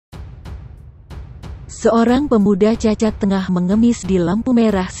Seorang pemuda cacat tengah mengemis di lampu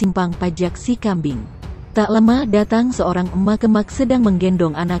merah Simpang Pajak Sikambing. Tak lama datang seorang emak emak sedang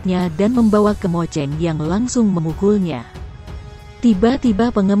menggendong anaknya dan membawa kemoceng yang langsung memukulnya.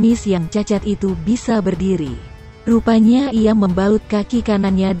 Tiba-tiba pengemis yang cacat itu bisa berdiri. Rupanya ia membalut kaki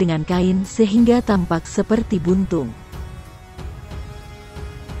kanannya dengan kain sehingga tampak seperti buntung.